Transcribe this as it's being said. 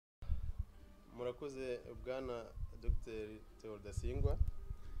murakoze bwana Dr. Théogène.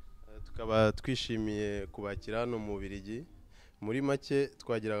 Tukaba twishimiye kubakira hano mu Bubiligi. Muri make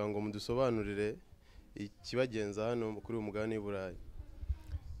twagiraga ngo mudusobanurire ikibagenza hano kuri uyu mugabane w'Uburayi.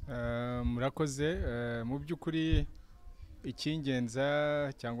 Murakoze, mu by'ukuri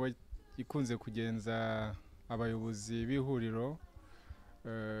ikingenza cyangwa ikunze kugenza abayobozi b'ihuriro,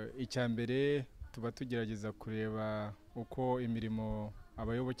 icyambere tuba tugerageza kureba uko imirimo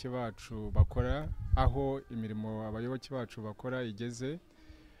abayoboke bacu bakora, aho imirimo abayoboke bacu bakora igeze.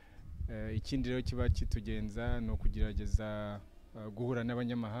 Ikindi rero kiba kitugenza no kugerageza guhura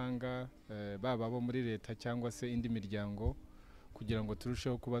n'abanyamahanga, baba bo muri leta cyangwa se indi miryango, kugira ngo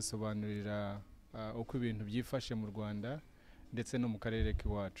turusheho kubasobanurira uko ibintu byifashe mu Rwanda ndetse no mu karere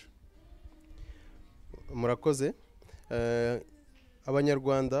k'iwacu. Murakoze.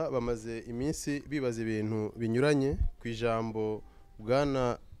 Abanyarwanda bamaze iminsi bibaza ibintu binyuranye ku ijambo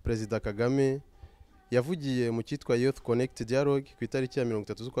bwana Perezida Kagame yavugiye mu cyitwa Youth Connect Dialogue ku itariki ya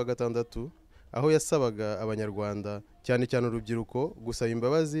 30 z'ukwa gatandatu, aho yasabaga abanyarwanda cyane cyane urubyiruko gusaba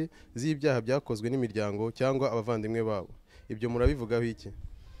imbabazi z'ibyaha byakozwe n'imiryango cyangwa abavandimwe babo. Ibyo murabivugaho iki?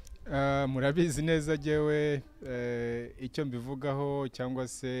 Murabizi neza jewe icyo mbivugaho cyangwa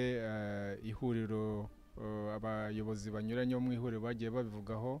se ihuriro abayobozi banyuranye mu ihuriro bagiye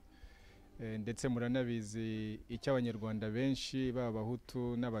babivugaho, ndetse muranabizi icyo abanyarwanda benshi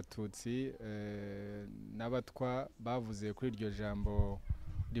b'abahutu n'abatutsi n'abatwa bavuze kuri iryo jambo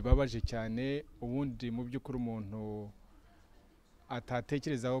ribabaje cyane. Ubundi mu by'ukuri umuntu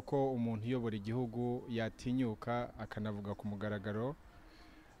atatekerezaho ko umuntu uyobora igihugu yatinyuka akanavuga ku mugaragaro.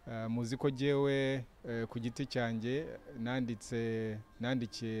 Muzi ko jewe ku giti cyanjye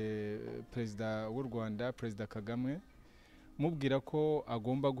nandikiye Perezida w'u Rwanda, Perezida Kagame, mubwira ko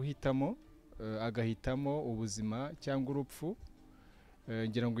agomba guhitamo, agahitamo ubuzima cyangwa urupfu.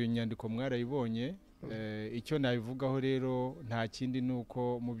 Ngira ngo iyi nyandiko mwarayibonye. Icyo nabivugaho rero nta kindi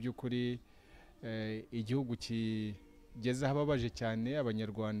nuko mu by'ukuri igihugu kigeze ahababaje cyane,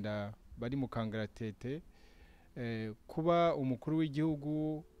 abanyarwanda bari mu kangaratete. Kuba umukuru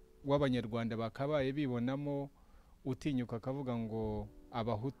w'igihugu w'abanyarwanda bakabaye bibonamo utinyuka akavuga ngo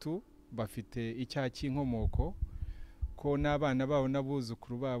abahutu bafite icyaha cy'inkomoko, ko n'abana babo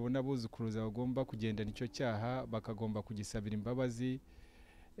n'abuzukuru babo n'abuzukuruza bagomba kugendana icyo cyaha, bakagomba kugisabira imbabazi.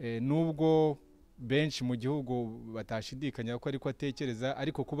 Nubwo benshi mu gihugu batashidikanya ko ariko atekereza,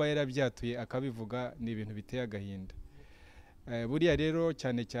 ariko kuba yarabyatuye akabivuga ni ibintu biteye agahinda. Buriya rero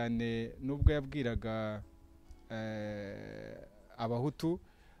cyane cyane nubwo yabwiraga abahutu,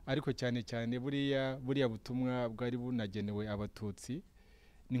 ariko cyane cyane buriya butumwa bwari bunagenewe abatutsi.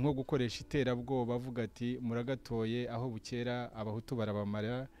 Ni nko gukoresha iterabwoba, avuga ati muragatoye aho bukera abahutu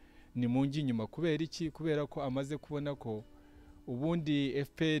barabamara, ni mungi inyuma. Kubera iki? Kubera ko amaze kubona ko ubundi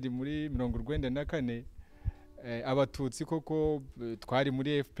FPR muri 1994 abatutsi koko twari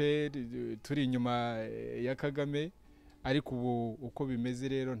muri FPR turi inyuma ya Kagame, ariko ubu uko bimeze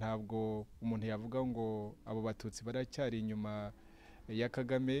rero ntabwo umuntu yavuga ngo abo batutsi baracyari inyuma ya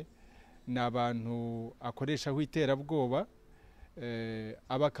Kagame. Ni abantu akoreshaho iterabwoba,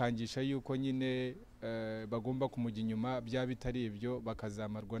 abakangisha yuko nyine bagomba kumujya inyuma, bya bitari ibyo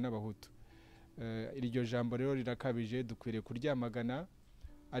bakazamarwa n'abahutu. Iryo jambo rero rirakabije, dukwiriye kuryamagana.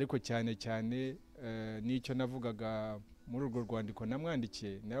 Ariko cyane cyane n'icyo navugaga muri urwo rwandiko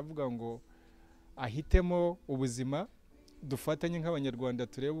namwandikiye, navuga ngo ahitemo ubuzima, dufatanye nk'abanyarwanda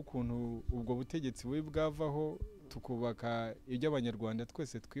turebe ukuntu ubwo butegetsi bubi bwavaho, tukubaka ibyo abanyarwanda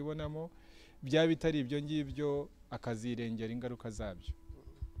twese twibonamo. Bya bitari ibyo ngibyo akazirengera ingaruka zabyo.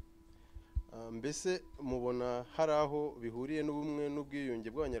 Mbese mubona hari aho bihuriye n'ubumwe n'ubwiyunge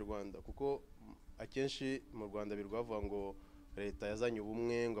bw'abanyarwanda? Kuko akenshi mu Rwanda birwavuga ngo leta yazanye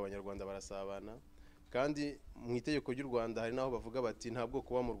ubumwe, ngo abanyarwanda barasabana, kandi mu itegeko ry'u Rwanda hari naho bavuga bati nta bwoko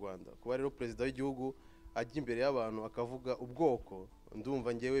buba mu Rwanda. Kuba rero perezida w'igihugu ajya imbere y'abantu akavuga ubwoko, ndumva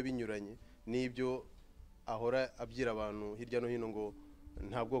ngewe binyuranye n'ibyo ahora abyira abantu hirya no hino ngo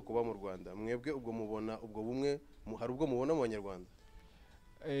nta bwoko buba mu Rwanda. Mwebwe ubwo mubona ubwo bumwe, hari ubwo mubona mu banyarwanda?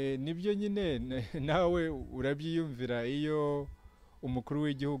 Nibyo nyine nawe urabyiyumvira, iyo umukuru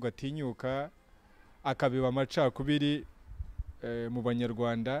w'igihugu atinyuka akabiba amacakubiri mu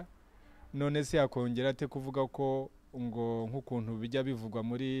banyarwanda, none se yakongera ate kuvuga ko ngo nk'ukuntu bijya bivugwa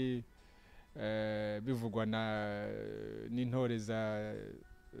muri bivugwa n'intore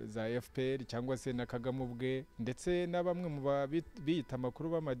za FPR cyangwa se na Kagame ubwe, ndetse na bamwe mu biyita amakuru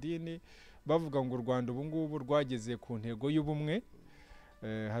b'amadini, bavuga ngo u Rwanda ubu ngubu rwageze ku ntego y'ubumwe.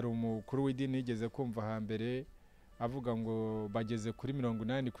 Hari umukuru w'idini yigeze kumva hambere avuga ngo bageze kuri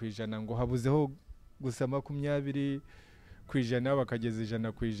 80% ngo habuzeho gusa 20 ku ijana bakageza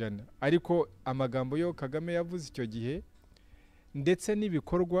 100%, ariko amagambo yo Kagame yavuze icyo gihe ndetse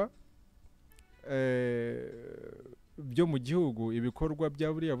n'ibikorwa byo mu gihugu, ibikorwa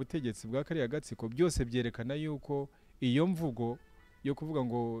bya buriya butegetsi bwa kariya gatsiko byose byerekana yuko iyo mvugo yo kuvuga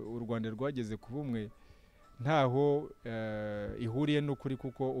ngo u Rwanda rwageze ku bumwe ntaho ihuriye n'ukuri,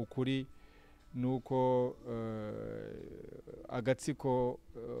 kuko ukuri nuko agatsiko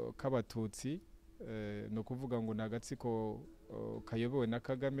k'abatutsi no kuvuga ngo ni agatsiko kayobowe na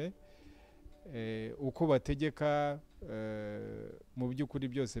Kagame, uko bategeka mu by'ukuri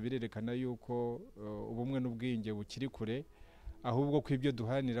byose birerekana yuko ubumwe n'ubwiyunge bukiri kure, ahubwo ko ibyo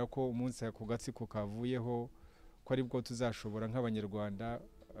duhanira ko umunsi ku gatsiko kavuyeho ko aribwo tuzashobora nk'abanyarwanda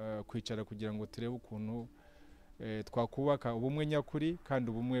kwicara kugira ngo turebe ukuntu twakubaka ubumwe nyakuri kandi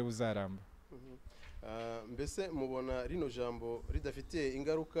ubumwe buzaramba. Mbese mubona rino jambo ridafitiye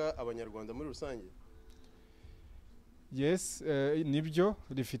ingaruka abanyarwanda muri rusange? Yes, nibyo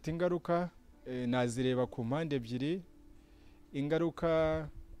rifite ingaruka, nazireba ku mpande ebyiri. Ingaruka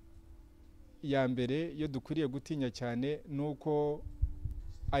ya mbere yo dukwiriye gutinya cyane nuko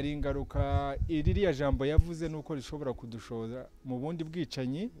ari ingaruka iririya jambo yavuze nuko rishobora kudushoza mu bundi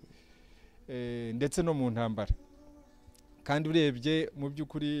bwicanyi ndetse no mu ntambara. Kandi urebye mu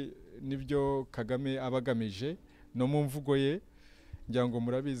by'ukuri nibyo Kagame abagamije no mu mvugo ye, ngira ngo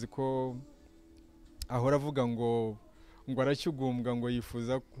murabizi ko ahora avuga ngo arashyugumbwa, ngo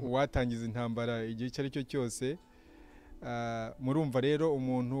yifuza uwatangiza intambara igihe icyo ari cyo cyose. Murumva rero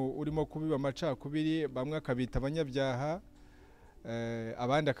umuntu urimo kubiba amacakubiri, bamwe akabita abanyabyaha,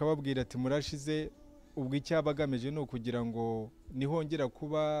 abandi akababwira ati murashize, ubwo icyaba agamije ni ukugira ngo nihongera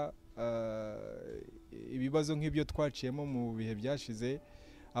kuba ibibazo nk'ibyo twaciyemo mu bihe byashize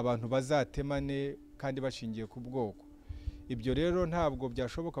abantu bazatemane kandi bashingiye ku bwoko. Ibyo rero ntabwo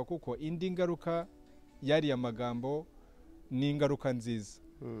byashoboka, kuko indi ngaruka yari amagambo ni ingaruka nziza.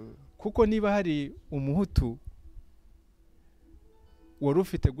 Kuko niba hari umuhutu wari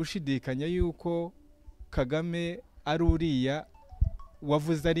ufite gushidikanya yuko Kagame ari uriya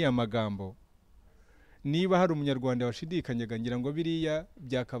wavuze ariya magambo, niba hari umunyarwanda washidikanyaga, ngira ngo biriya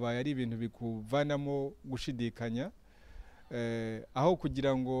byakabaye ari ibintu bikuvanamo gushidikanya, aho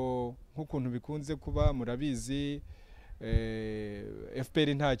kugira ngo nk'ukuntu bikunze kuba, murabizi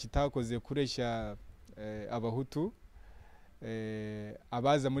FPR nta kitakoze kureshya abahutu,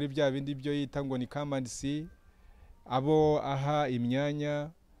 abaza muri bya bindi byo yita ngo ni kamansi, abo aha imyanya,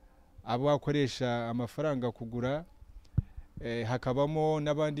 abo akoresha amafaranga kugura, hakabamo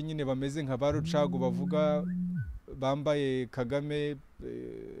n'abandi nyine bameze nka ba Rucagu bavuga bambaye Kagame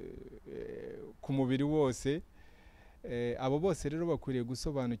ku mubiri wose. Abo bose rero bakwiriye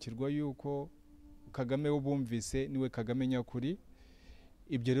gusobanukirwa yuko Kagame ubumvise niwe Kagame nyakuri.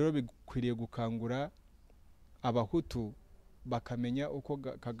 Ibyo rero bikwiriye gukangura abahutu bakamenya uko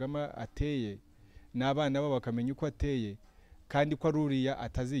Kagame ateye, n'abana babo bakamenya uko ateye, kandi ko aruriya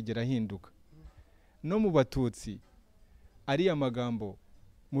atazigera ahinduka. No mu batutsi ariya magambo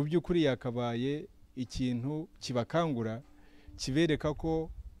mu by'ukuri yakabaye ikintu kibakangura, kibereka ko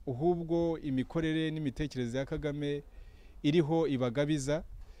ahubwo imikorere n'imitekerereze ya Kagame iriho ibagabiza,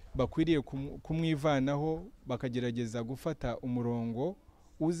 bakwiriye kumwivanaho bakagerageza gufata umurongo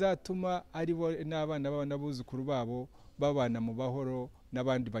uzatuma ari bo n'abana babo n'abuzukuru babo babana mu bahoro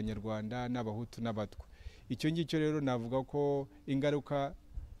n'abandi banyarwanda n'abahutu n'abatwa. Icyo ngicyo rero navuga ko ingaruka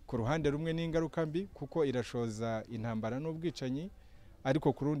ku ruhande rumwe ni ingaruka mbi, kuko irashoza intambara n'ubwicanyi,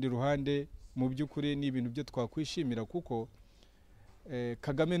 ariko ku rundi ruhande mu by'ukuri ni ibintu byo twakwishimira, kuko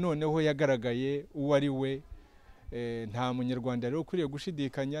Kagame noneho yagaragaye uwo ari we. Nta munyarwanda rero ukwiriye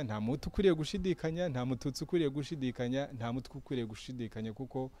gushidikanya, nta muhutu ukwiriye gushidikanya, nta mututsi ukwiriye gushidikanya, nta mutwe ukwiriye gushidikanya,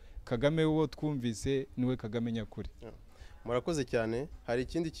 kuko Kagame wo twumvise niwe Kagame nyakuri. Murakoze cyane. Hari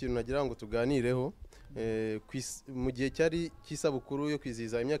ikindi kintu nagira ngo tuganireho. Mu gihe cyari cy'isabukuru yo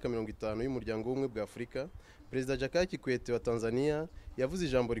kwizihiza imyaka 50 y'umuryango w'ubumwe bwa Afurika, Perezida Jakaya Kikwete wa Tanzania yavuze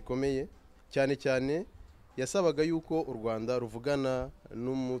ijambo rikomeye cyane cyane. Yasabaga yuko u Rwanda ruvugana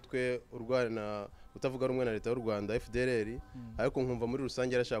n'umutwe urwana utavuga rumwe na leta y'u Rwanda FDLR, ariko nkumva muri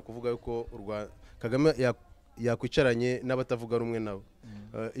rusange arashaka kuvuga yuko Kagame yakwicaranye n'abatavuga rumwe nabo.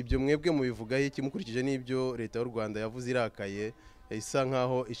 Ibyo mwebwe mubivugaho iki mukurikije n'ibyo leta y'u Rwanda yavuze irakaye, isa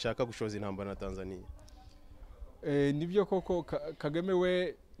nkaho ishaka gushoza intambara na Tanzania? Nibyo koko Kagame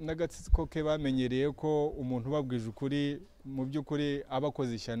we n'agatsiko ke bamenyereye ko umuntu ubabwije ukuri mu by'ukuri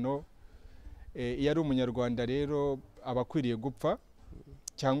abakoze ishyano. Iyo ari umunyarwanda rero abakwiriye gupfa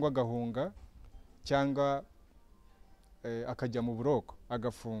cyangwa agahunga cyangwa akajya mu buroko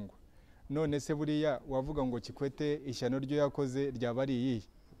agafungwa. None se buriya wavuga ngo Kikwete ishyano ryo yakoze ryaba ari iyihe?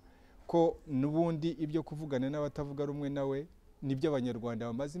 ko n'ubundi ibyo kuvugana n'abatavuga rumwe nawe nibyo abanyarwanda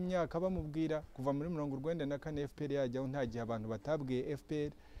bamaze imyaka bamubwira kuva muri 1994 FPR yajyaho nta gihe abantu batabwiye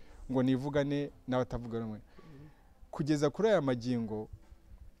FPR ngo nivugane n'abatavuga rumwe. Kugeza kuri aya magingo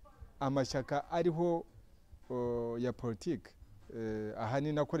amashyaka ariho ya politike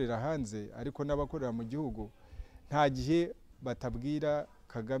ahanini akorera hanze ariko n'abakorera mu gihugu nta gihe batabwira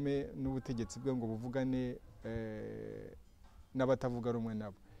Kagame n'ubutegetsi bwe ngo buvugane n'abatavuga rumwe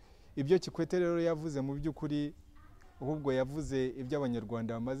nabo. Ibyo Kikwete rero yavuze mu by'ukuri ahubwo yavuze ibyo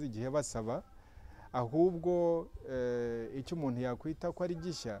abanyarwanda bamaze igihe basaba, ahubwo icyo umuntu yakwita ko ari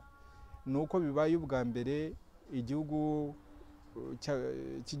gishya nuko bibaye ubwa mbere igihugu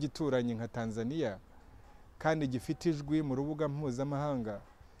cy'igituranyi nka Tanzania kandi gifite ijwi mu rubuga mpuzamahanga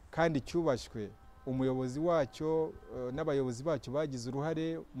kandi cyubashywe, umuyobozi wacyo n'abayobozi bacyo bagize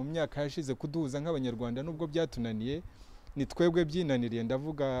uruhare mu myaka yashize kuduhuza nk'abanyarwanda nubwo byatunaniye, ni twebwe byinaniriye,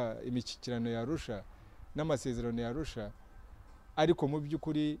 ndavuga imishyikirano ya Arusha n'amasezerano ya Arusha. Ariko mu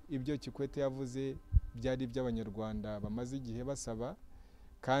by'ukuri ibyo Kikwete yavuze byari iby'abanyarwanda bamaze igihe basaba,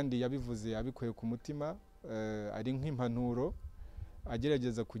 kandi yabivuze abikuye ku mutima, ari nk'impanuro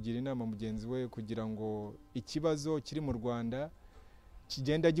agerageza kugira inama mugenzi we kugira ngo ikibazo kiri mu Rwanda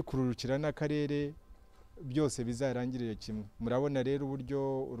kigenda gikururukira n'akarere byose bizarangirire kimwe. Murabona rero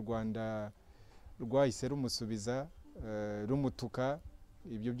uburyo u Rwanda rwahise rumusubiza rumutuka.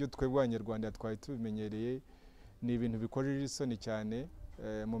 Ibyo byo twebwe abanyarwanda twari tubimenyereye, ni ibintu bikorera isoni cyane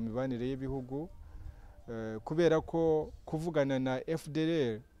mu mibanire y'ibihugu, kubera ko kuvugana na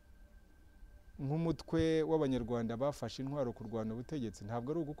FDLR nk'umutwe w'abanyarwanda bafashe intwaro kurwana ubutegetsi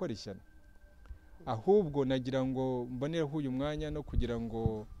ntabwo ari ugukora ishyano. Ahubwo nagira ngo mbonereho uyu mwanya no kugira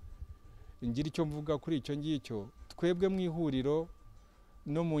ngo ngire icyo mvuga kuri icyo ngicyo. Twebwe mu ihuriro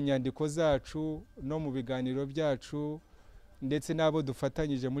no mu nyandiko zacu no mu biganiro byacu ndetse n'abo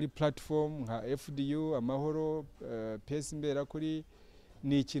dufatanyije muri platform nka FDU amahoro PS Mbera kuri,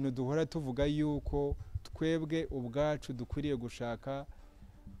 ni ikintu duhora tuvuga yuko twebwe ubwacu dukwiriye gushaka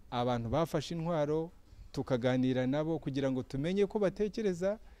abantu bafashe intwaro tukaganira nabo kugira ngo tumenye ko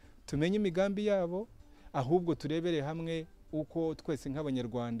batekereza, tumenye imigambi yabo, ahubwo turebere hamwe uko twese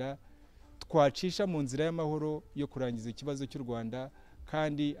nk'abanyarwanda twacisha mu nzira y'amahoro yo kurangiza ikibazo cy'u Rwanda,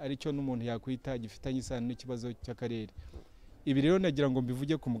 kandi aricyo n'umuntu yakwita gifitanye isano n'ikibazo cy'akarere. Ibi rero nagira ngo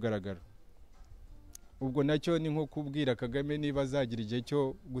mbivuge ku mugaragaro. Ubwo nacyo ni nko kubwira Kagame niba azagira igihe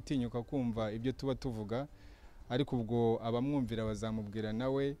cyo gutinyuka kumva ibyo tuba tuvuga, ariko ubwo abamwumvira bazamubwira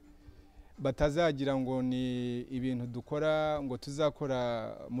nawe batazagira ngo ni ibintu dukora ngo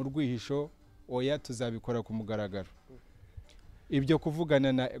tuzakora mu rwihisho, oya tuzabikora ku mugaragaro. Ibyo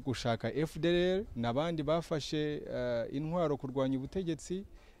kuvugana na gushaka FDLR n'abandi bafashe intwaro kurwanya ubutegetsi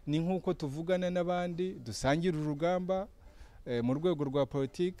ni nk'uko tuvugana n'abandi dusangira urugamba mu rwego rwa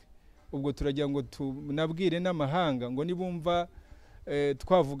politiki. Ubwo turagira ngo tunabwire n'amahanga ngo nibumva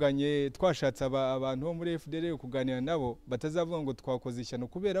twavuganye twashatse abantu bo muri FDLR kuganira nabo batazavuga ngo twakoze ishyano,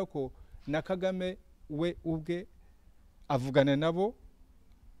 kubera ko na Kagame we ubwe avugana nabo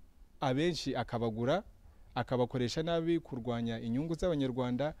abenshi akabagura akabakoresha nabi kurwanya inyungu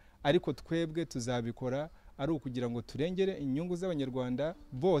z'abanyarwanda, ariko twebwe tuzabikora ari ukugira ngo turengere inyungu z'abanyarwanda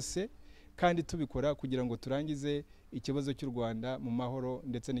bose, kandi tubikora kugira ngo turangize ikibazo cy'u Rwanda mu mahoro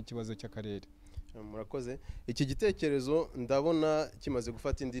ndetse n'ikibazo cy'akarere. Murakoze. Iki gitekerezo ndabona kimaze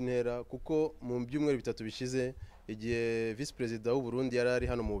gufata indi ntera, kuko mu byumweru bitatu bishize igihe Vice President w'u Burundi yari ari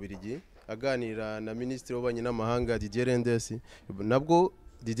hano mu Bubiligi aganira na Minisitiri w'Ububanyi n'Amahanga Didier Rendesi, nabwo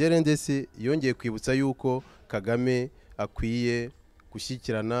Didier Rendesi yongeye kwibutsa yuko Kagame akwiye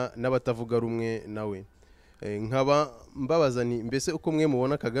gushyikirana n'abatavuga rumwe nawe. Nkaba mbabaza ni mbese uko mwe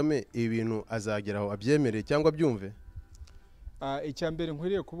mubona Kagame ibintu azageraho abyemereye cyangwa byumve? Icyambere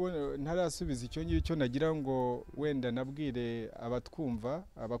nkwiriye kubona ntarasubiza icyo ngicyo, nagira ngo wenda nabwire abatwumva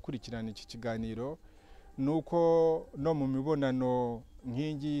abakurikirana iki kiganiro nuko no mu mibonano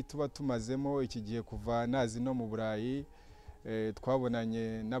nk'ingi tuba tumazemo iki gihe kuva nazi no mu Burayi,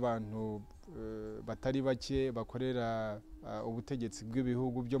 twabonanye n'abantu batari bake bakorera ubutegetsi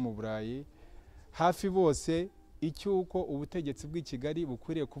bw'ibihugu byo mu Burayi. Hafi bose icyuko ubutegetsi bw'i Kigali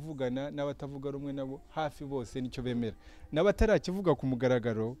bukwiriye kuvugana n'abatavuga rumwe nabo, hafi bose nicyo bemera. N'abatarakivuga ku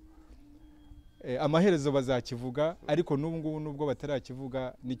mugaragaro amaherezo bazakivuga, ariko n'ubu ngubu nubwo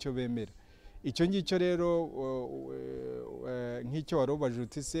batarakivuga nicyo bemera. Icyo ngicyo rero nk'icyo warubaje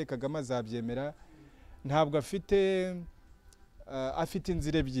uti se Kagame azabyemera, ntabwo afite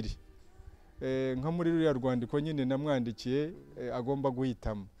inzira ebyiri. Nko muri ruriya rwandiko nyine namwandikiye agomba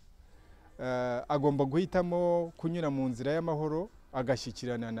guhitamo. Agomba guhitamo kunyura mu nzira y'amahoro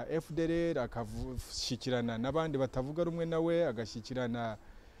agashyikirana na FDLR, agashyikirana n'abandi batavuga rumwe nawe, agashyikirana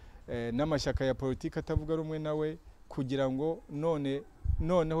n'amashyaka ya politiki atavuga rumwe nawe kugira ngo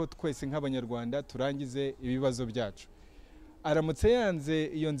noneho twese nk'abanyarwanda turangize ibibazo byacu. Aramutse yanze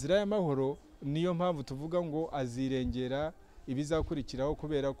iyo nzira y'amahoro, niyo mpamvu tuvuga ngo azirengera ibizakurikiraho,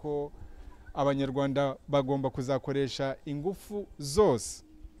 kubera ko abanyarwanda bagomba kuzakoresha ingufu zose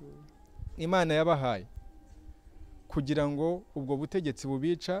Imana yabahaye kugira ngo ubwo butegetsi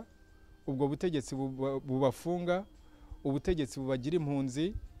bubica, ubwo butegetsi bubafunga, ubutegetsi bubagira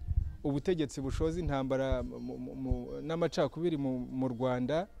impunzi, ubutegetsi bushoza intambara n'amacakubiri mu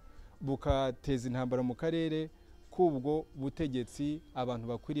Rwanda, bukateza intambara mu karere, kubwo butegetsi abantu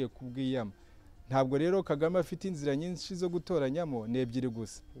bakwiriye kubwiyama. Ntabwo rero Kagame afite inzira nyinshi zo gutoranyamo, ni ebyiri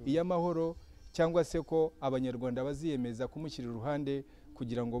gusa: iy'amahoro cyangwa se ko abanyarwanda baziyemeza kumushyira iruhande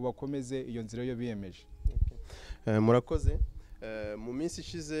kugira ngo bakomeze iyo nzira yo biyemeje. Murakoze. Mu minsi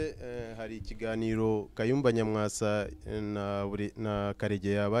ishize hari ikiganiro Kayumba Nyamwasa na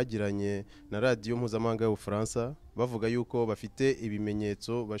Karegeya bagiranye na radiyo mpuzamahanga y'Ubufaransa, bavuga yuko bafite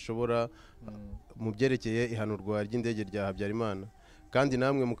ibimenyetso bashobora mu byerekeye ihanurwa ry'indege rya Habyarimana, kandi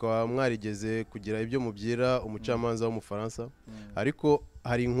namwe mukaba mwarigeze kugira ibyo mubwira umucamanza w'Umufaransa. Ariko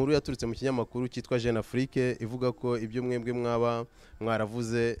hari inkuru yaturutse mu kinyamakuru cyitwa Jeune Afrique ivuga ko ibyo mwebwe mwaba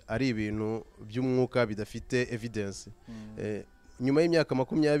mwaravuze ari ibintu by'umwuka bidafite evidence. Nyuma y'imyaka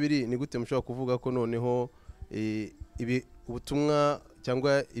 20 ni gute mushobora kuvuga ko noneho ubutumwa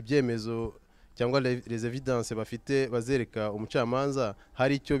cyangwa ibyemezo cyangwa les evidences bafite bazereka umucamanza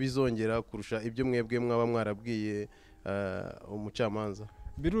hari icyo bizongera kurusha ibyo mwebwe mwaba mwarabwiye umucamanza?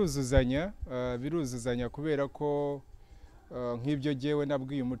 Biruzuzanya kubera ko nk'ibyo jewe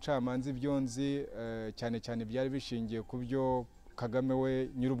nabwiye umucamanza ibyo nzi, cyane cyane byari bishingiye ku byo Kagame we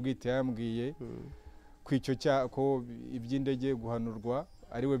nyir'ubwite yambwiye, kw'icyo cyako iby'indege guhanurwa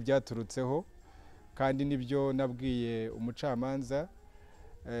ari we byaturutseho, kandi nibyo nabwiye umucamanza.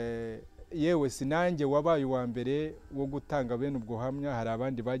 Yewe sinange wabaye uwa mbere wo gutanga bene ubwo buhamya, hari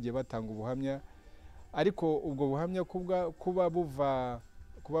abandi bagiye batanga ubuhamya, ariko ubwo buhamya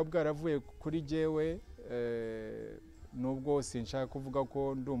kuba bwaravuye kuri jewe, nubwo sinshaka kuvuga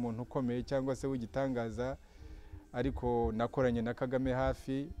ko ndi umuntu ukomeye cyangwa se w'igitangaza, ariko nakoranye na Kagame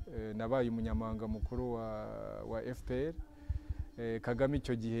hafi, nabaye umunyamabanga mukuru wa FDLR. Kagame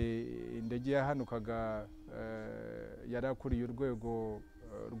icyo gihe indege yahanukaga yarakuriye urwego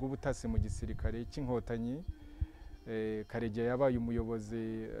rw'ubutasi mu gisirikare cy'inkotanyi. Karegeya yabaye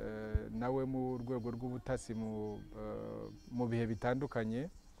umuyobozi nawe mu rwego rw'ubutasi mu bihe bitandukanye.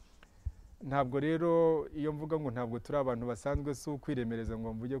 Ntabwo rero iyo mvuga ngo ntabwo turi abantu basanzwe, si ukwiremereza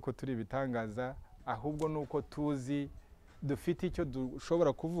ngo mvuge ko turi ibitangaza, ahubwo nuko tuzi dufite icyo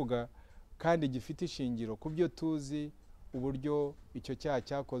dushobora kuvuga kandi gifite ishingiro ku byo tuzi, uburyo icyo cyaha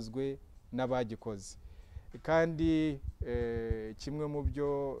cyakozwe n'abagikoze. Kandi kimwe mu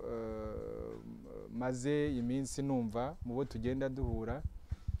byo maze iminsi numva mu bo tugenda duhura,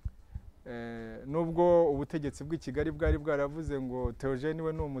 nubwo ubutegetsi bw'i Kigali bwari bwaravuze ngo Théogène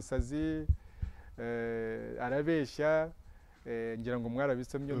we ni umusazi, arabeshya, ngira ngo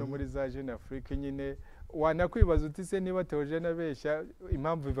mwarabisomye no muri za Jeune Afrique nyine, wanakwibaza uti se niba Théogène abeshya,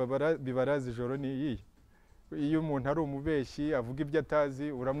 impamvu bibaraza ijoro ni iyi? Iyo umuntu ari umubeshyi avuga ibyo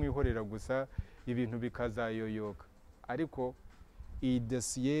atazi, uramwihorera gusa, ibintu bikazayoyoka. Ariko iyi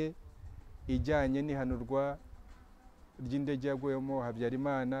dosiye ijyanye n'ihanurwa ry'indege yaguyemo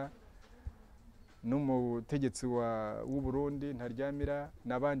Habyarimana n'umutegetsi w'u Burundi Ntaryamira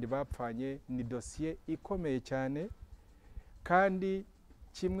n'abandi bapfanye, ni dosiye ikomeye cyane, kandi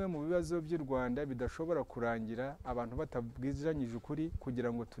kimwe mu bibazo by'u Rwanda bidashobora kurangira abantu batabwizanyije ukuri,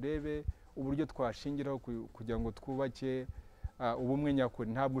 kugira ngo turebe uburyo twashingiraho kugira ngo twubake ubumwe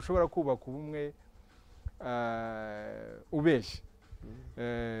nyakuri. Ntabwo ushobora kubaka ubumwe ubeshye.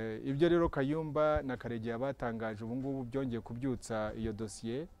 Ibyo rero Kayumba na Karegeya batangaje ubu ngubu byongeye kubyutsa iyo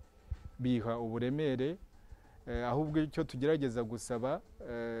dosiye, biha uburemere. Ahubwo icyo tugerageza gusaba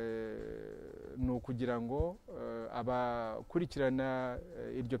ni ukugira ngo abakurikirana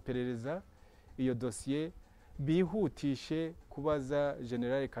iryo perereza, iyo dosiye, bihutishe kubaza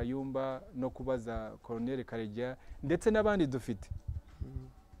General Kayumba no kubaza Colonel Karegeya ndetse n'abandi dufite.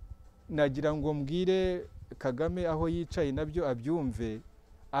 Nagira ngo mbwire Kagame aho yicaye nabyo abyumve,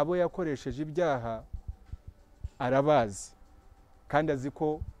 abo yakoresheje ibyaha arabazi, kandi azi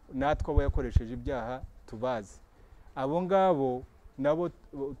ko natwe abo yakoresheje ibyaha tubazi. Abo ngabo nabo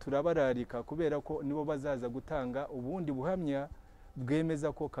turabararika, kubera ko nibo bazaza gutanga ubundi buhamya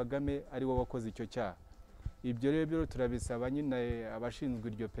bwemeza ko Kagame ari we wakoze icyo cyaha. Ibyo rero turabisaba nyine abashinzwe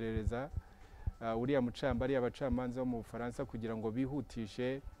iryo perereza, uriya mucamba ari abacamanza bo mu Bufaransa, kugira ngo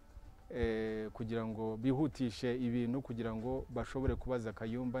bihutishe kugira ngo bihutishe ibintu kugira ngo bashobore kubaza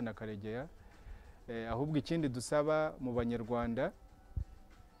Kayumba na Karegeya. Ahubwo ikindi dusaba mu banyarwanda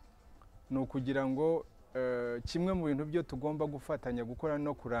ni ukugira ngo kimwe mu bintu byo tugomba gufatanya gukora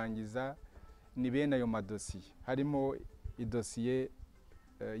no kurangiza ni bene ayo madosiye, harimo idosiye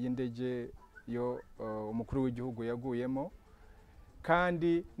y'indege yo umukuru w'igihugu yaguyemo,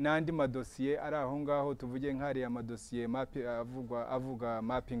 kandi n'andi madosiye ari aho ngaho, tuvuge nk'ariya madosiye avuga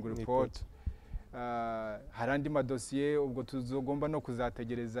mapping report. Hari andi madosiye ubwo tuzogomba no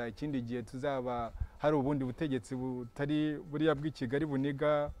kuzategereza ikindi gihe tuzaba hari ubundi butegetsi butari buriya bw'i Kigali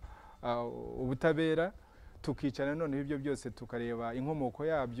buniga ubutabera, tukicara noneho ibyo byose tukareba inkomoko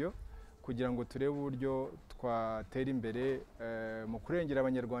yabyo kugira ngo turebe uburyo twatera imbere mu kurengera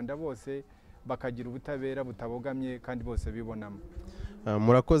abanyarwanda bose bakagira ubutabera butabogamye kandi bose bibonamo.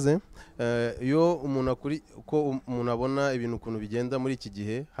 Murakoze. Iyo umuntu abona ibintu ukuntu bigenda muri iki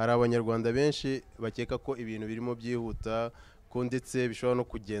gihe, hari abanyarwanda benshi bakeka ko ibintu birimo byihuta, ko ndetse bishobora no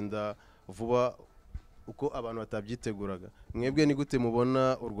kugenda vuba uko abantu batabyiteguraga. Mwebwe ni gute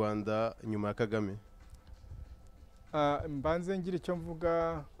mubona u Rwanda nyuma ya Kagame? Mbanze ngira icyo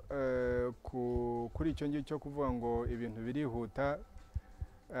mvuga kuri icyo ngicyo kuvuga ngo ibintu birihuta,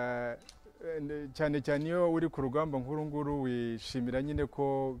 cyane cyane iyo uri ku rugamba nkuru nguru wishimira nyine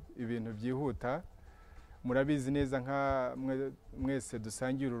ko ibintu byihuta. Murabizi neza nka mwese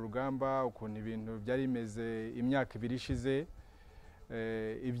dusangira urugamba ukuntu ibintu byari bimeze imyaka 2 ishize.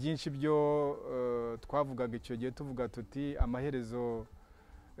 Ibyinshi byo twavugaga icyo gihe tuvuga tuti amaherezo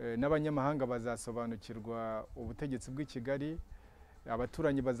n'abanyamahanga bazasobanukirwa ubutegetsi bw'i Kigali,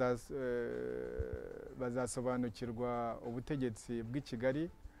 abaturanyi bazasobanukirwa ubutegetsi bw'i Kigali.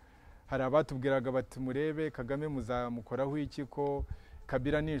 Hari abatubwiraga bati murebe Kagame muzamukoraho iki, ko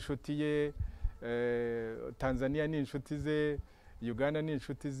Kabila ni inshuti ye, Tanzania ni inshuti ze, Uganda ni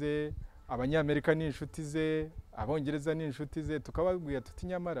inshuti ze, Abanyamerika ni inshuti ze, Abongereza ni inshuti ze. Tukababwira tuti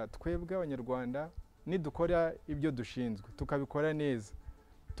nyamara twebwe abanyarwanda nidukora ibyo dushinzwe tukabikora neza,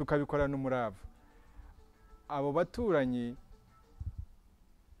 tukabikorana umurava, abo baturanyi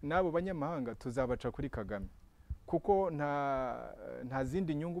n'abo banyamahanga tuzabaca kuri Kagame, kuko nta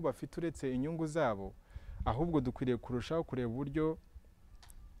zindi nyungu bafite uretse inyungu zabo. Ahubwo dukwiriye kurushaho kureba uburyo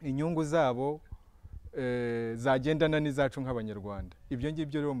inyungu zabo zagendana n'izacu nk'abanyarwanda. Ibyo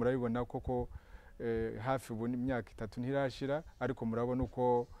ngibyo rero murabibona koko hafi ubu imyaka 3 ntirashira, ariko murabona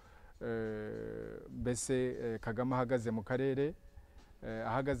uko mbese Kagame ahagaze mu karere,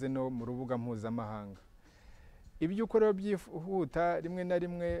 ahagaze no mu rubuga mpuzamahanga. Ibyo ukora byihuta rimwe na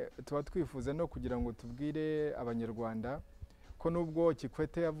rimwe tuba twifuza no kugira ngo tubwire abanyarwanda ko nubwo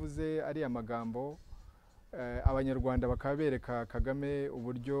Kikwete yavuze ari amagambo, abanyarwanda bakabereka Kagame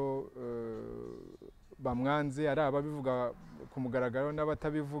uburyo bamwanze, ari ababivuga ku mugaragaro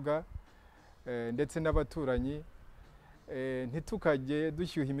n'abatabivuga, ndetse n'abaturanyi. Ntitukajye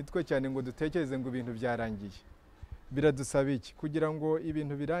dushyuha imitwe cyane ngo dutekereze ngo ibintu byarangiye. Biradusaba iki kugira ngo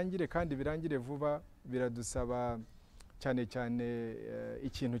ibintu birangire kandi birangire vuba? Biradusaba cyane cyane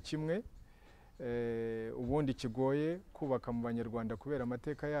ikintu kimwe ubundi kigoye kubaka mu banyarwanda kubera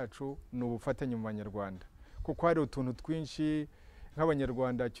amateka yacu, ni ubufatanye mu banyarwanda. Kuko hari utuntu twinshi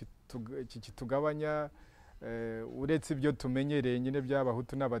nk'abanyarwanda kitugabanya, uretse ibyo tumenyereye nyine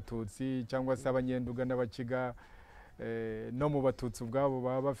by'abahutu n'abatutsi cyangwa se abanyenduga n'abakiga. No mu batutsi ubwabo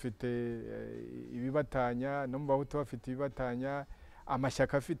baba bafite ibibatanya, no mu bahutu bafite ibibatanya,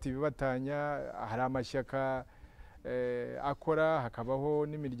 amashyaka afite ibibatanya. Hari amashyaka akora, hakabaho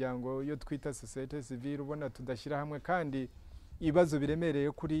n'imiryango yo twita societe civile, ubona tudashyira hamwe, kandi ibibazo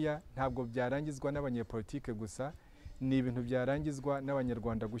biremereye kuriya ntabwo byarangizwa n'abanyepolitike gusa, ni ibintu byarangizwa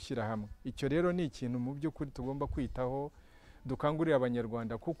n'abanyarwanda gushyira hamwe. Icyo rero ni ikintu mu by'ukuri tugomba kwitaho, dukangurira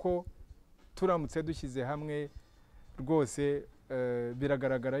abanyarwanda, kuko turamutse dushyize hamwe rwose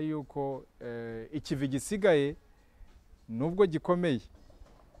biragaragara yuko ikivi gisigaye nubwo gikomeye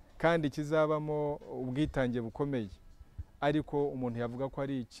kandi kizabamo ubwitange bukomeye, ariko umuntu yavuga ko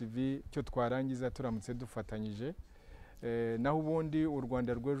ari ikivi cyo twarangiza turamutse dufatanyije. Naho ubundi u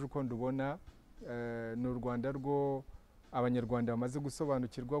Rwanda rw'ejo uko ndubona ni u Rwanda rwo abanyarwanda bamaze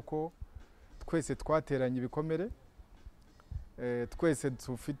gusobanukirwa ko twese twateranye ibikomere, twese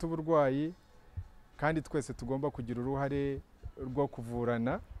dufite uburwayi, kandi twese tugomba kugira uruhare rwo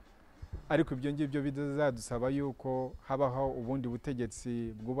kuvurana. Ariko ibyo ngibyo bizadusaba yuko habaho ubundi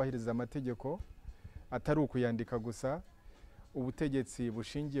butegetsi bwubahiriza amategeko, atari ukuyandika gusa, ubutegetsi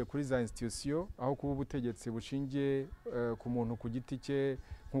bushingiye kuri za institution, aho kuba ubutegetsi bushingiye ku muntu ku giti cye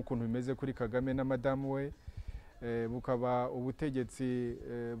nk'ukuntu bimeze kuri Kagame na madamu we. Bukaba ubutegetsi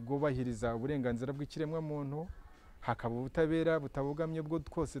bwubahiriza uburenganzira bw'ikiremwa muntu, hakaba ubutabera butabogamye bwo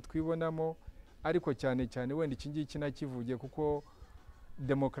twose twibonamo, ariko cyane cyane wenda iki ngiki nakivugiye kuko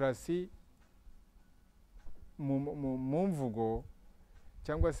demokarasi mu mvugo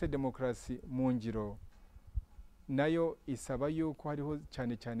cyangwa se demokarasi mu ngiro nayo isaba yuko hariho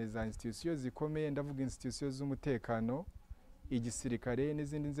cyane cyane za institution zikomeye, ndavuga institution z'umutekano, igisirikare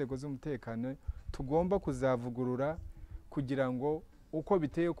n'izindi nzego z'umutekano tugomba kuzavugurura kugira ngo uko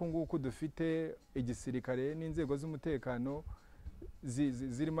biteye ko nguko dufite igisirikare n'inzego z'umutekano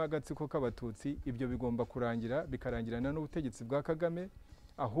zirimo agatsiko k'abatutsi, ibyo bigomba kurangira, bikarangirana n'ubutegetsi bwa Kagame,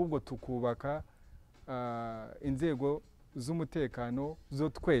 ahubwo tukubaka inzego z'umutekano zo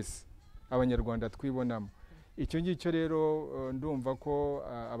twese abanyarwanda twibonamo. Icyo ngicyo rero ndumva ko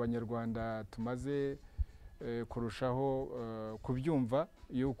abanyarwanda tumaze kurushaho kubyumva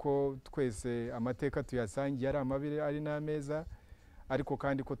yuko twese amateka tuyasangiye ari amabiri ari n'ameza, ariko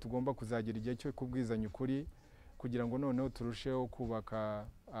kandi ko tugomba kuzagira igihe cyo kubwizanya ukuri kugira ngo noneho turusheho kubaka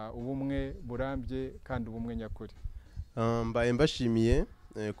ubumwe burambye kandi ubumwe nyakuri. Mbaye mbashimiye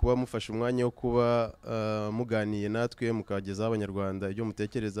kuba mufashe umwanya wo kuba muganiye natwe mukagezaho abanyarwanda ibyo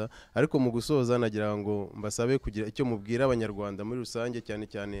mutekereza, ariko mu gusoza nagira ngo mbasabe kugira icyo mubwira abanyarwanda muri rusange, cyane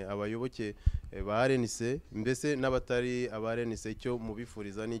cyane abayoboke ba RNC mbese n'abatari aba RNC, icyo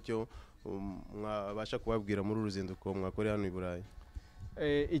mubifuriza n'icyo mwabasha kubabwira muri uruzinduko mwakorera hano i Burayi.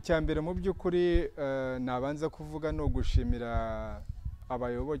 Icya mbere mu by'ukuri nabanza kuvuga no gushimira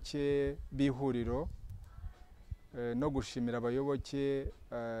abayoboke b'ihuriro no gushimira abayoboke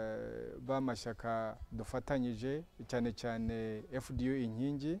b'amashyaka dufatanyije cyane cyane FDU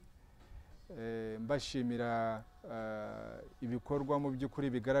inkingi, mbashimira ibikorwa mu by'ukuri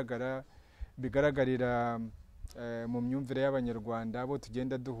bigaragarira mu myumvire y'abanyarwanda abo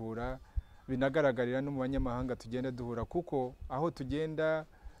tugenda duhura, binagaragarira no mu banyamahanga tugenda duhura, kuko aho tugenda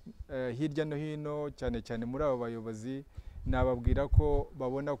hirya no hino cyane cyane muri abo bayobozi nababwira ko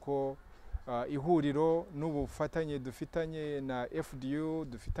babona ko ihuriro n'ubufatanye dufitanye na FDU,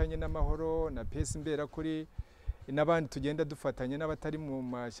 dufitanye n'amahoro na PS Imberakuri n'abandi tugenda dufatanye n'abatari mu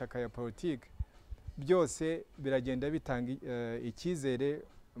mashyaka ya politiki, byose biragenda bitanga icyizere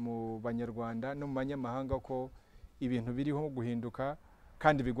mu banyarwanda no mu banyamahanga ko ibintu biriho guhinduka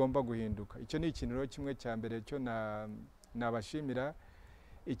kandi bigomba guhinduka. Icyo ni ikintu rero kimwe cya mbere cyo nabashimira.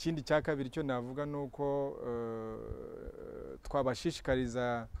 Ikindi cya kabiri cyo navuga nuko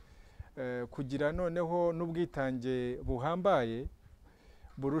twabashishikariza kugira noneho n'ubwitange buhambaye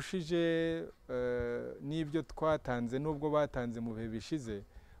burushije n'ibyo twatanze n'ubwo batanze mu bihe bishize,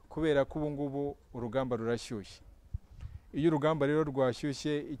 kubera ko ubu ngubu urugamba rurashyushye. Iyo urugamba rero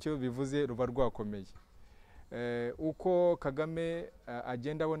rwashyushye icyo bivuze ruba rwakomeye. Uko Kagame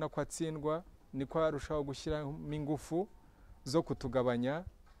agenda abona ko atsindwa niko arushaho gushyiramo ingufu zo kutugabanya,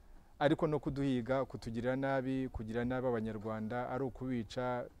 ariko no kuduhiga, kutugirira nabi, kugira nabi abanyarwanda, ari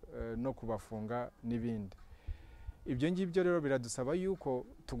ukubica no kubafunga n'ibindi. Ibyo ngibyo rero biradusaba yuko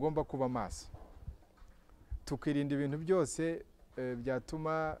tugomba kuba maso, tukirinda ibintu byose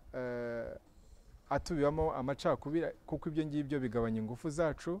byatuma atubibamo amacakubiri, kuko ibyo ngibyo bigabanya ingufu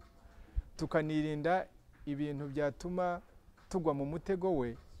zacu, tukanirinda ibintu byatuma tugwa mu mutego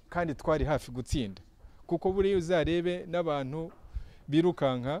we kandi twari hafi gutsinda. Kuko buriya uzarebe n'abantu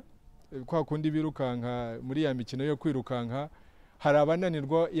birukanka, kwa kundi birukanka muri ya mikino yo kwirukanka, hari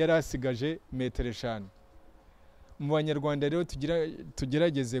abananirwa yari asigaje metero 5. Mu banyarwanda rero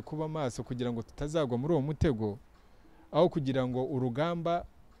tugerageze kuba maso kugira ngo tutazagwa muri uwo mutego, aho kugira ngo urugamba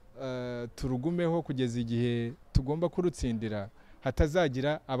turugumeho kugeza igihe tugomba kurutsindira,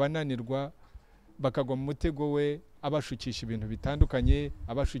 hatazagira abananirwa bakagwa mu mutego we, abashukisha ibintu bitandukanye,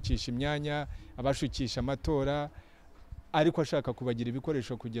 abashukisha imyanya, abashukisha amatora, ariko ashaka kubagira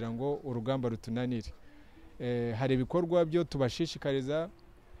ibikoresho kugira ngo urugamba rutunanire. Hari ibikorwa byo tubashishikariza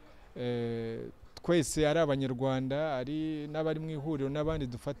twese, ari abanyarwanda, ari n'abari mu ihuriro n'abandi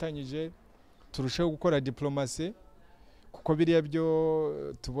dufatanyije, turusheho gukora diplomasi, kuko biriya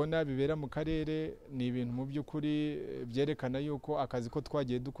byo tubona bibera mu karere ni ibintu mu by'ukuri byerekana yuko akazi ko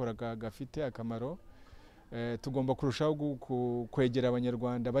twagiye dukora gafite akamaro. Tugomba kurushaho kwegera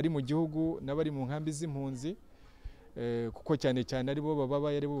abanyarwanda bari mu gihugu n'abari mu nkambi z'impunzi, kuko cyane cyane ari bo baba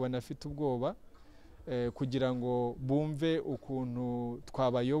ari bo banafite ubwoba, kugira ngo bumve ukuntu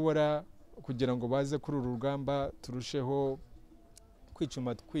twabayobora kugira ngo baze kuri uru rugamba turusheho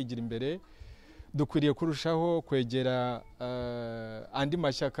kwicuma twigira imbere. Dukwiriye kurushaho kwegera andi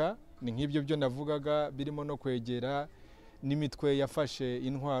mashyaka, ni nk'ibyo byo navugaga, birimo no kwegera n'imitwe yafashe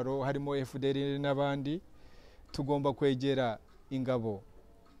intwaro harimo FDLR n'abandi. Tugomba kwegera ingabo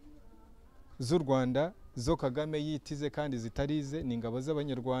z'u Rwanda zo Kagame yitize kandi zitarize, ni ingabo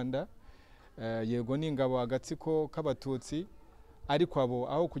z'abanyarwanda. yego n'ingabo agatsiko k'abatutsi, ariko abo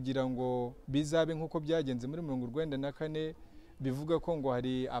aho kugira ngo bizabe nk'uko byagenze muri 1994 bivuga ko ngo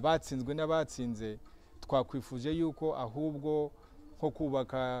hari abatsinzwe n'abatsinze, twakwifuje yuko ahubwo nko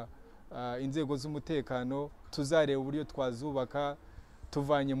kubaka inzego z'umutekano tuzareba uburyo twazubaka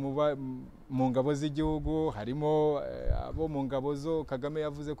tuvanye mu ngabo z'igihugu. Harimo abo mu ngabo zo Kagame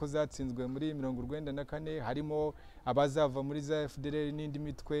yavuze ko zatsinzwe muri 1994, harimo abazava muri za FDLR n'indi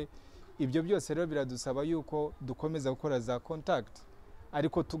mitwe. Ibyo byose rero biradusaba yuko dukomeza gukora za contact,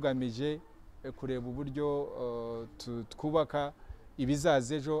 ariko tugamije kureba uburyo twubaka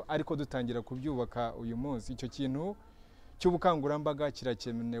ibizaza ejo, ariko dutangira kubyubaka uyu munsi. Icyo kintu cy'ubukangurambaga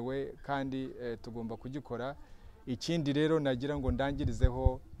kirakenewe kandi tugomba kugikora. Ikindi rero nagira ngo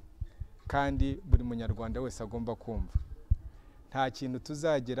ndangirizeho kandi buri munyarwanda wese agomba kumva, nta kintu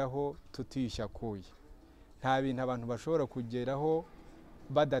tuzageraho tutiyushyakuye. Nta bintu abantu bashobora kugeraho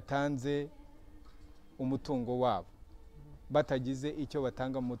badatanze umutungo wabo, batagize icyo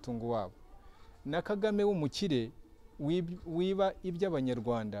batanga mu mutungo wabo. Na Kagame w'umukire wiba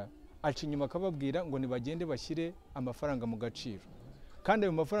iby'abanyarwanda aca inyuma akababwira ngo nibagende bashyire amafaranga mu gaciro, kandi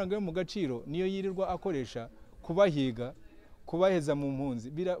ayo mafaranga yo mu gaciro niyo yirirwa akoresha kubahiga, kubaheza mu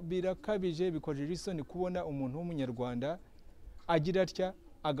mpunzi. Birakabije, bikojeje isoni kubona umuntu w'umunyarwanda agira atya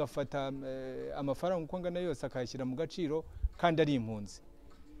agafata amafaranga uko angana yose akayashyira mu gaciro kandi ari impunzi.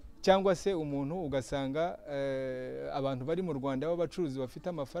 Cyangwa se umuntu ugasanga abantu bari mu Rwanda b'abacuruzi bafite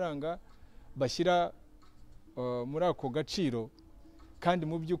amafaranga bashyira muri ako gaciro, kandi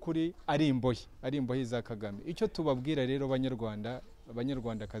mu by'ukuri ari imbohe za Kagame. Icyo tubabwira rero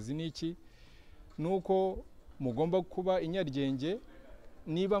abanyarwandakazi ni iki? Nuko mugomba kuba inyaryenge.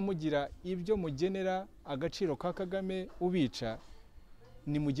 Niba mugira ibyo mugenera agaciro ka Kagame ubica,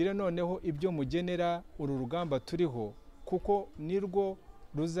 nimugire noneho ibyo mugenera uru rugamba turiho, kuko nirwo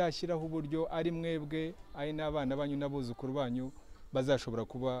ruzashyiraho uburyo ari mwebwe, ari n'abana banyu n'abuzukuru banyu bazashobora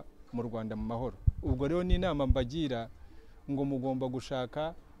kuba mu Rwanda mu mahoro. Ubwo rero ni inama mbagira ngo mugomba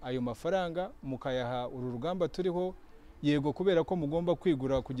gushaka ayo mafaranga mukayaha uru rugamba turiho. Yego, kubera ko mugomba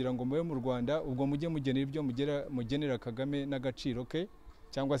kwigura kugira ngo mube mu Rwanda, ubwo mujye mugenera ibyo mugenera Kagame n'agaciro ke,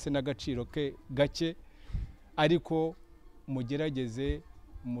 cyangwa se n'agaciro ke gake, ariko mugerageze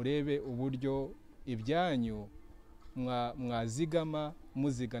murebe uburyo ibyanyu mwazigama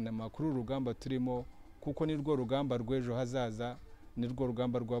muzigana makuru urugamba turimo, kuko nirwo rugamba rw'ejo hazaza, nirwo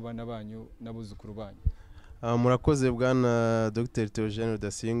rugamba rw'abana banyu n'abuzukuru banyu. Murakoze bwana Dr. Théogène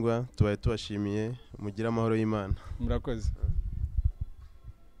Rudasingwa, tubaye tubashimiye. Mugira amahoro y'Imana. Murakoze.